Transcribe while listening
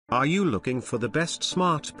Are you looking for the best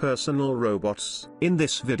smart personal robots? In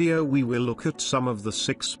this video we will look at some of the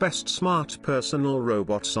 6 best smart personal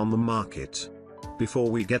robots on the market.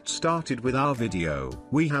 Before we get started with our video,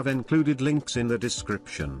 we have included links in the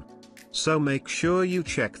description. So make sure you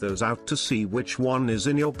check those out to see which one is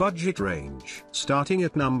in your budget range. Starting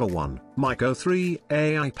at number 1, Miko 3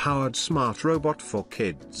 AI-powered smart robot for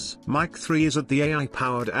kids. Miko 3 is the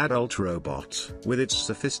AI-powered adult robot. With its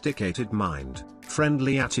sophisticated mind,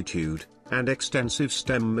 friendly attitude, and extensive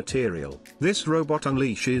STEM material, this robot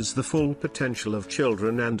unleashes the full potential of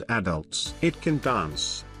children and adults. It can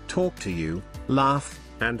dance, talk to you, laugh,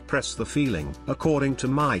 and press the feeling. According to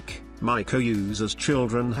Miko users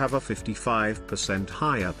children have a 55%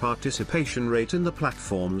 higher participation rate in the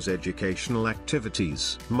platform's educational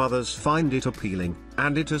activities. Mothers find it appealing,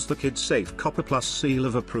 and it has the Kid-Safe Copper Plus seal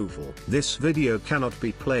of approval. This video cannot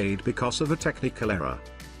be played because of a technical error.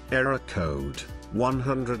 Error code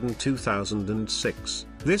 102006.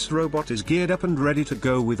 This robot is geared up and ready to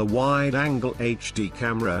go with a wide-angle HD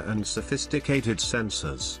camera and sophisticated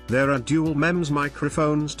sensors. There are dual MEMS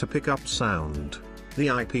microphones to pick up sound. The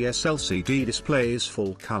IPS LCD displays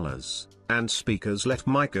full colors, and speakers let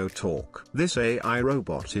Miko talk. This AI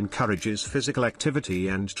robot encourages physical activity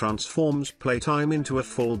and transforms playtime into a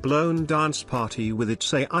full-blown dance party with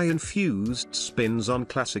its AI-infused spins on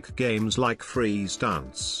classic games like Freeze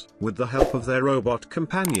Dance. With the help of their robot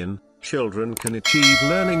companion, children can achieve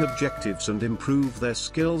learning objectives and improve their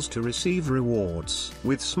skills to receive rewards.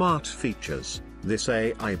 With smart features, this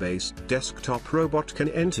AI-based desktop robot can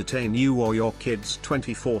entertain you or your kids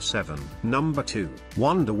 24/7. Number 2.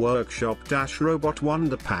 Wonder Workshop Robot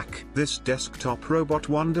Wonder Pack. This desktop robot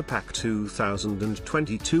Wonder Pack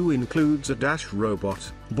 2022 includes a Dash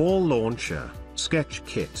robot, ball launcher, sketch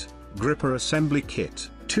kit, gripper assembly kit,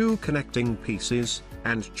 2 connecting pieces,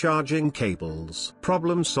 and charging cables.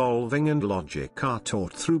 Problem solving and logic are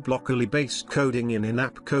taught through Blockly-based coding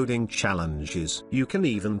in-app coding challenges. You can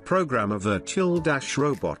even program a virtual Dash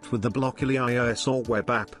robot with the Blockly iOS or web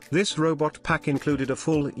app. This robot pack included a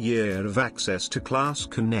full year of access to Class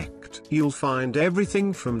Connect. You'll find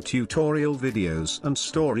everything from tutorial videos and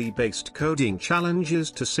story-based coding challenges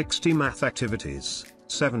to 60 math activities,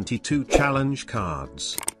 72 challenge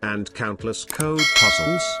cards, and countless code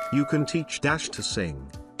puzzles. You can teach Dash to sing,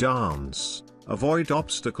 dance, avoid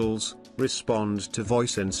obstacles, respond to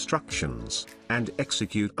voice instructions, and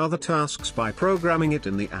execute other tasks by programming it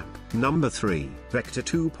in the app. Number 3. Vector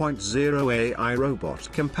 2.0 AI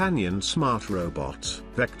Robot Companion Smart Robot.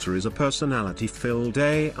 Vector is a personality-filled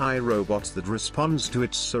AI robot that responds to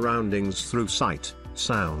its surroundings through sight,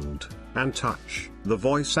 sound, and touch. The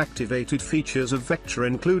voice-activated features of Vector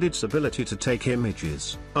include its ability to take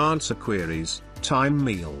images, answer queries, time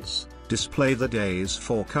meals, display the day's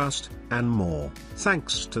forecast, and more.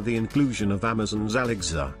 Thanks to the inclusion of Amazon's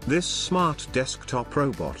Alexa, this smart desktop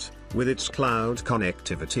robot, with its cloud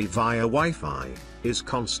connectivity via Wi-Fi, is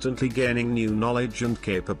constantly gaining new knowledge and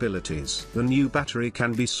capabilities. The new battery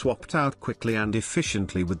can be swapped out quickly and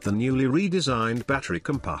efficiently with the newly redesigned battery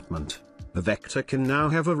compartment. The Vector can now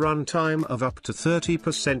have a runtime of up to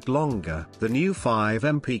 30% longer. The new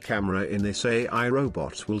 5MP camera in this AI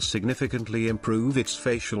robot will significantly improve its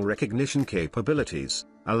facial recognition capabilities,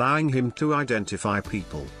 allowing him to identify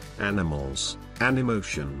people, animals, and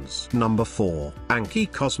emotions. Number 4. Anki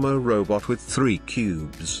Cozmo Robot with 3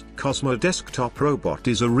 cubes. Cozmo Desktop Robot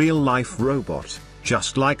is a real-life robot,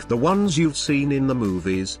 just like the ones you've seen in the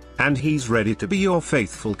movies, and he's ready to be your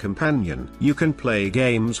faithful companion. You can play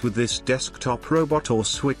games with this desktop robot or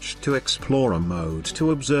switch to Explorer mode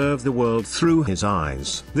to observe the world through his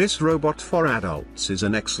eyes. This robot for adults is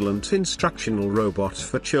an excellent instructional robot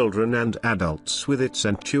for children and adults with its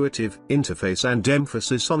intuitive interface and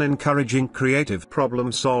emphasis on encouraging creative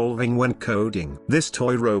problem solving when coding. This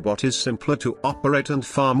toy robot is simpler to operate and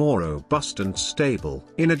far more robust and stable.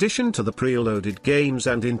 In addition to the preloaded games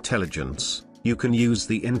and intelligence, you can use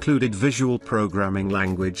the included visual programming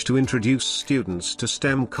language to introduce students to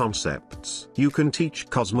STEM concepts. You can teach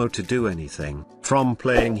Cozmo to do anything, from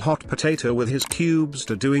playing hot potato with his cubes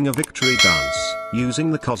to doing a victory dance.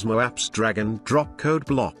 Using the Cozmo app's drag and drop code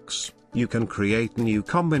blocks, you can create new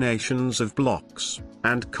combinations of blocks,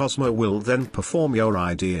 and Cozmo will then perform your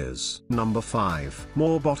ideas. Number 5.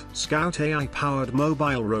 Moorebot Scout AI-powered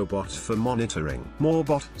mobile robot for monitoring.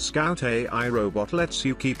 Moorebot Scout AI robot lets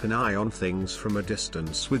you keep an eye on things from a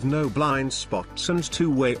distance with no blind spots and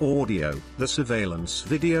two-way audio. The surveillance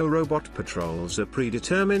video robot patrols a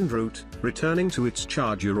predetermined route, returning to its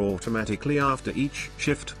charger automatically after each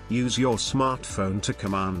shift. Use your smartphone to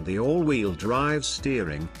command the all-wheel drive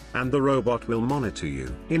steering, and the the robot will monitor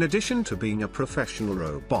you. In addition to being a professional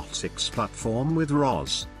robotics platform with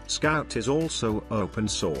ROS, Scout is also open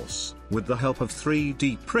source. With the help of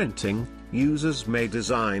 3D printing, users may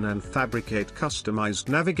design and fabricate customized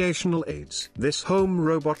navigational aids. This home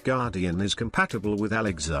robot guardian is compatible with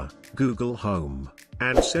Alexa, Google Home,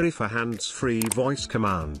 and Siri for hands-free voice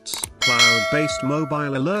commands. Cloud-based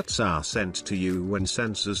mobile alerts are sent to you when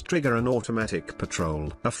sensors trigger an automatic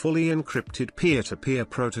patrol. A fully encrypted peer-to-peer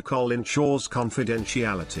protocol ensures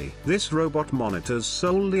confidentiality. This robot monitors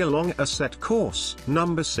solely along a set course.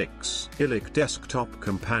 Number 6. Eilik Desktop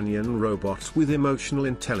Companion Robot with Emotional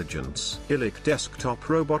Intelligence. Eilik Desktop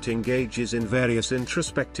Robot engages in various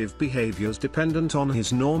introspective behaviors dependent on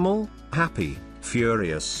his normal, happy,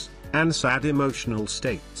 furious, and sad emotional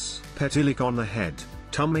states. Pet Eilik on the head,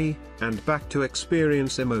 tummy, and back to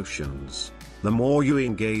experience emotions. The more you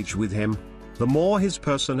engage with him, the more his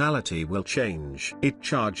personality will change. It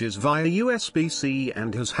charges via USB-C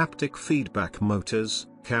and has haptic feedback motors,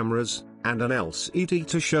 cameras, and an LCD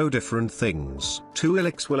to show different things. Two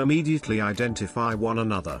Eiliks will immediately identify one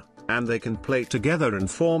another, and they can play together and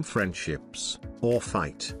form friendships, or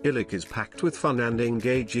fight. Eilik is packed with fun and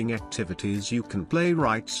engaging activities you can play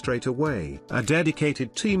right straight away. A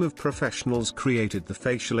dedicated team of professionals created the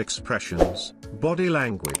facial expressions, body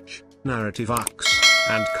language, narrative arcs,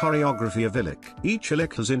 and choreography of Eilik. Each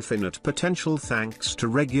Eilik has infinite potential thanks to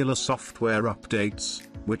regular software updates,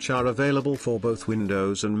 which are available for both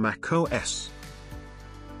Windows and Mac OS.